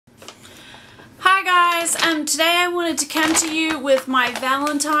guys, today I wanted to come to you with my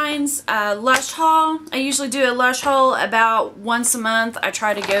Valentine's Lush haul. I usually do a Lush haul about once a month. I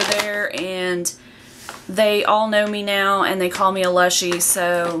try to go there and they all know me now and they call me a Lushie,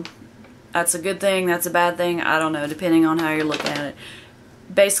 so that's a good thing, that's a bad thing, I don't know, depending on how you're looking at it.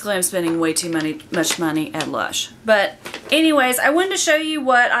 Basically, I'm spending way too much money at Lush. But anyways, I wanted to show you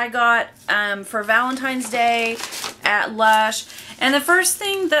what I got for Valentine's Day at Lush. And the first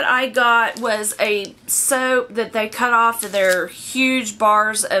thing that I got was a soap that they cut off their huge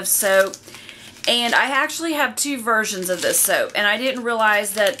bars of soap. And I actually have two versions of this soap. And I didn't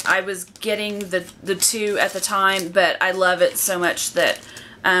realize that I was getting the two at the time, but I love it so much that,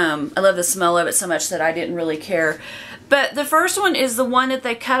 I love the smell of it so much that I didn't really care. But the first one is the one that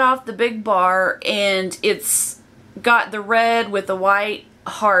they cut off the big bar, and it's got the red with the white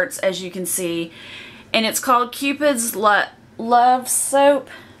hearts, as you can see. And it's called Cupid's Love Soap,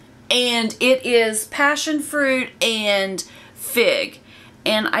 and it is passion fruit and fig.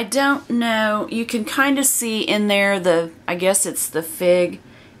 And I don't know, you can kind of see in there I guess it's the fig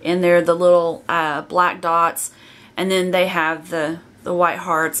in there, the little black dots, and then they have the white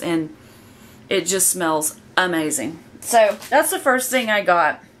hearts, and it just smells amazing. So that's the first thing I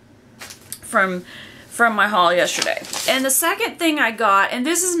got from my haul yesterday. And the second thing I got, and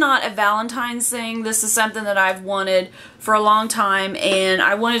this is not a Valentine's thing, this is something that I've wanted for a long time, and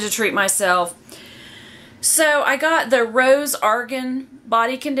I wanted to treat myself. So I got the Rose Argan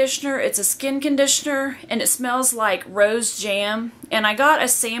body conditioner. It's a skin conditioner, and it smells like rose jam. And I got a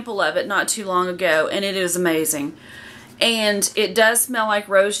sample of it not too long ago, and it is amazing. And it does smell like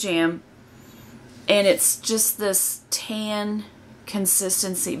rose jam. And it's just this tan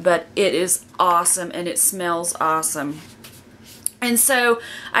consistency, but it is awesome and it smells awesome. And so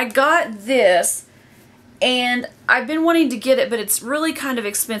I got this, and I've been wanting to get it, but it's really kind of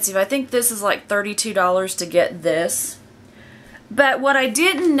expensive. I think this is like $32 to get this. But what I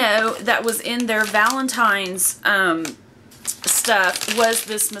didn't know that was in their Valentine's stuff was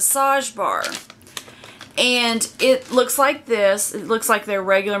this massage bar. And it looks like this. It looks like they're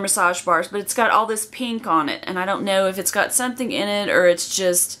regular massage bars, but it's got all this pink on it. And I don't know if it's got something in it or it's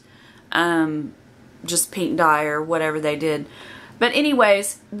just pink dye or whatever they did. But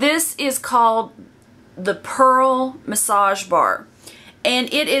anyways, this is called the Pearl Massage Bar.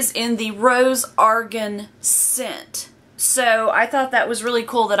 And it is in the Rose Argan scent. So I thought that was really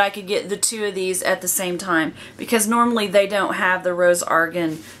cool that I could get the two of these at the same time, because normally they don't have the Rose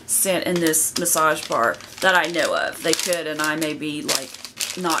Argan scent in this massage bar that I know of. They could, and I may be like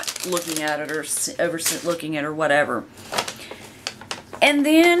not looking at it or overlooking it or whatever. And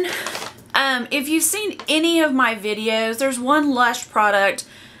then if you've seen any of my videos, there's one Lush product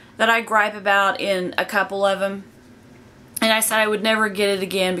that I gripe about in a couple of them, and I said I would never get it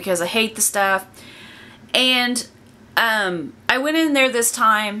again because I hate the stuff. And I went in there this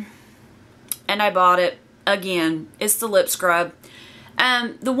time and I bought it again. It's the lip scrub.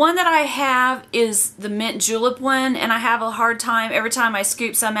 The one that I have is the mint julep one, and I have a hard time every time I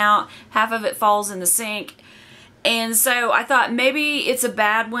scoop some out, half of it falls in the sink. And so I thought maybe it's a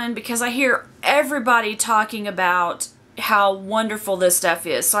bad one because I hear everybody talking about how wonderful this stuff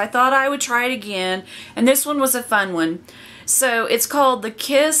is. So I thought I would try it again, and this one was a fun one. So it's called the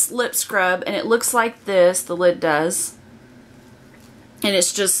Kiss Lip Scrub, and it looks like this, the lid does. And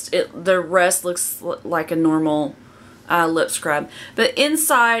it's just, the rest looks like a normal lip scrub. But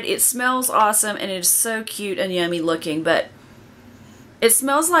inside, it smells awesome, and it is so cute and yummy looking. But it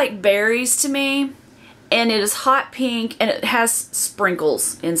smells like berries to me, and it is hot pink, and it has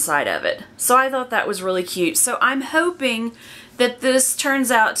sprinkles inside of it. So I thought that was really cute. So I'm hoping that this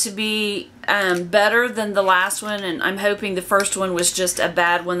turns out to be better than the last one, and I'm hoping the first one was just a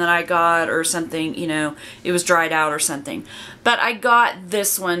bad one that I got or something, you know, it was dried out or something. But I got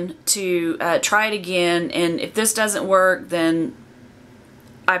this one to try it again, and if this doesn't work, then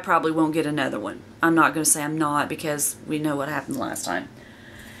I probably won't get another one. I'm not going to say I'm not, because we know what happened last time.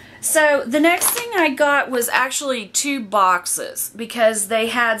 So the next thing I got was actually 2 boxes, because they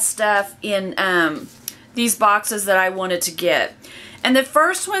had stuff in these boxes that I wanted to get. And the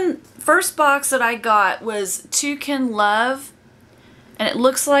first box that I got was Toucan Love, and it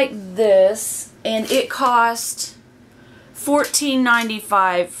looks like this, and it cost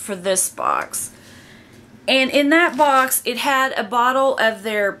 $14.95 for this box. And in that box it had a bottle of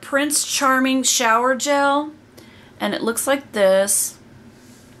their Prince Charming shower gel, and it looks like this,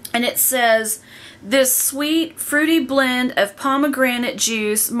 and it says, "This sweet, fruity blend of pomegranate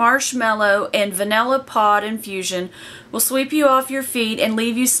juice, marshmallow, and vanilla pod infusion will sweep you off your feet and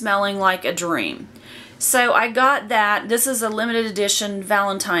leave you smelling like a dream. So I got that. This is a limited edition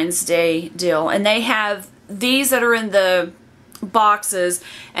Valentine's Day deal. And they have these that are in the boxes,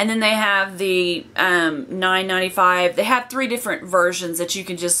 and then they have the $9.95. They have 3 different versions that you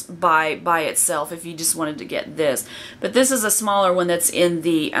can just buy by itself if you just wanted to get this. But this is a smaller one that's in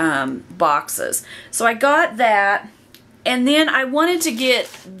the boxes. So I got that. And then I wanted to get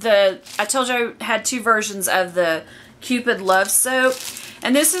I told you I had 2 versions of the Cupid Love Soap.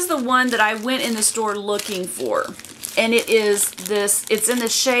 And this is the one that I went in the store looking for. And it is this, it's in the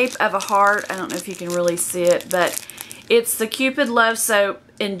shape of a heart. I don't know if you can really see it, but it's the Cupid Love Soap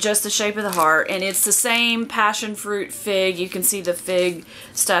in just the shape of the heart. And it's the same passion fruit fig. You can see the fig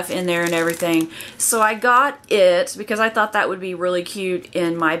stuff in there and everything. So I got it because I thought that would be really cute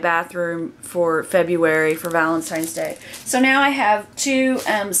in my bathroom for February for Valentine's Day. So now I have 2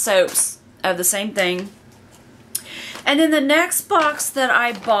 soaps of the same thing. And then the next box that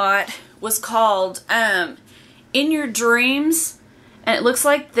I bought was called In Your Dreams, and it looks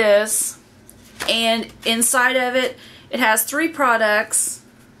like this. And inside of it, it has 3 products,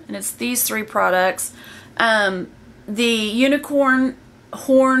 and it's these 3 products. The Unicorn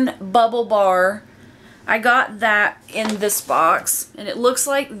Horn Bubble Bar, I got that in this box, and it looks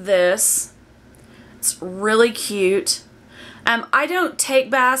like this. It's really cute. I don't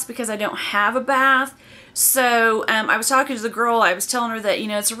take baths because I don't have a bath. So I was talking to the girl, I was telling her that, you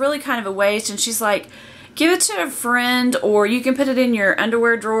know, it's really kind of a waste, and she's like, give it to a friend, or you can put it in your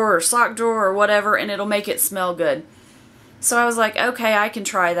underwear drawer or sock drawer or whatever, and it'll make it smell good. So I was like, okay, I can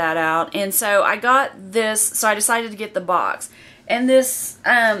try that out. And so I got this, so I decided to get the box. And this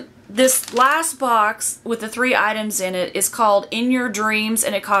this last box with the 3 items in it is called In Your Dreams,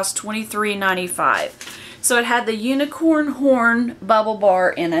 and it cost $23.95. So it had the Unicorn Horn Bubble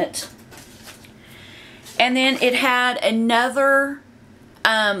Bar in it. And then it had another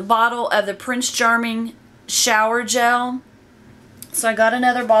bottle of the Prince Charming shower gel. So I got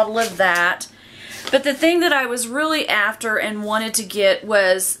another bottle of that. But the thing that I was really after and wanted to get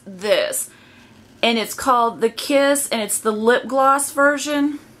was this. And it's called the Kiss, and it's the lip gloss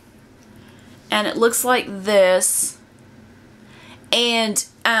version. And it looks like this. And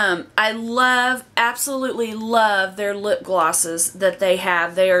I love, absolutely love their lip glosses that they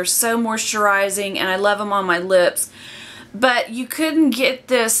have. They are so moisturizing, and I love them on my lips. But you couldn't get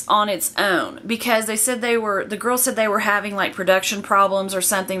this on its own because they said the girl said they were having like production problems or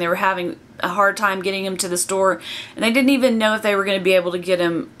something. They were having a hard time getting them to the store, and they didn't even know if they were going to be able to get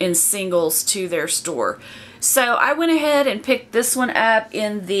them in singles to their store. So I went ahead and picked this one up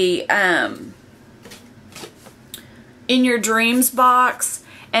in the In Your Dreams box.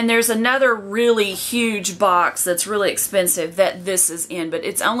 And there's another really huge box that's really expensive that this is in, but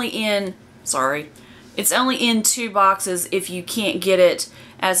it's only in, it's only in 2 boxes if you can't get it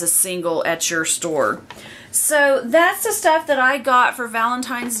as a single at your store. So that's the stuff that I got for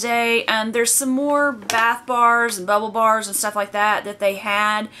Valentine's Day. There's some more bath bars and bubble bars and stuff like that that they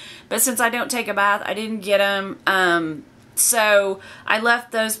had, but since I don't take a bath, I didn't get them. So I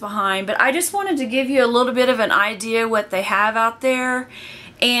left those behind, but I just wanted to give you a little bit of an idea what they have out there.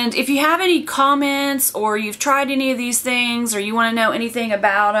 And if you have any comments, or you've tried any of these things, or you want to know anything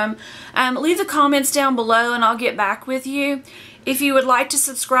about them, leave the comments down below and I'll get back with you. If you would like to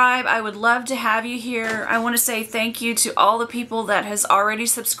subscribe, I would love to have you here. I want to say thank you to all the people that has already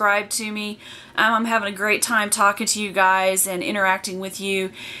subscribed to me. I'm having a great time talking to you guys and interacting with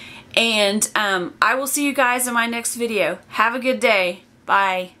you. And I will see you guys in my next video. Have a good day.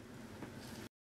 Bye.